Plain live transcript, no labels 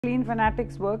Clean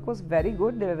Fanatics work was very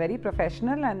good. They were very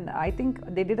professional, and I think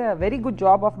they did a very good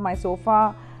job of my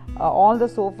sofa, all the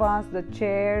sofas, the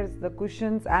chairs, the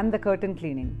cushions, and the curtain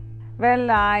cleaning.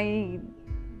 Well, I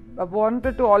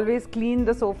wanted to always clean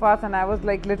the sofas, and I was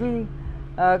like little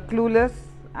clueless.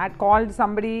 I called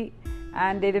somebody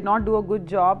and they did not do a good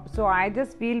job, so I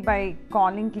just feel by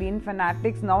calling Clean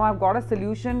Fanatics, now I've got a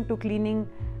solution to cleaning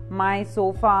my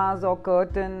sofas or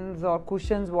curtains or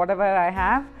cushions, whatever I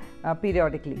have,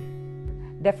 periodically.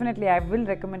 Definitely I will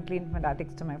recommend Clean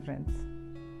Fanatics to my friends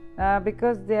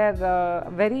because they are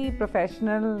very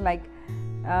professional. Like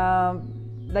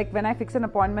when I fix an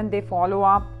appointment, they follow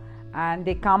up and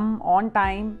they come on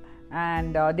time,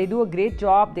 and they do a great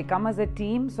job. They come as a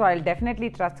team, so I'll definitely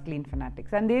trust Clean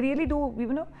Fanatics. And they really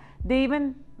do, they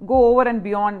even go over and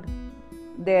beyond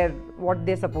what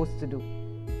they're supposed to do.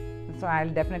 So I'll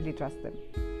definitely trust them.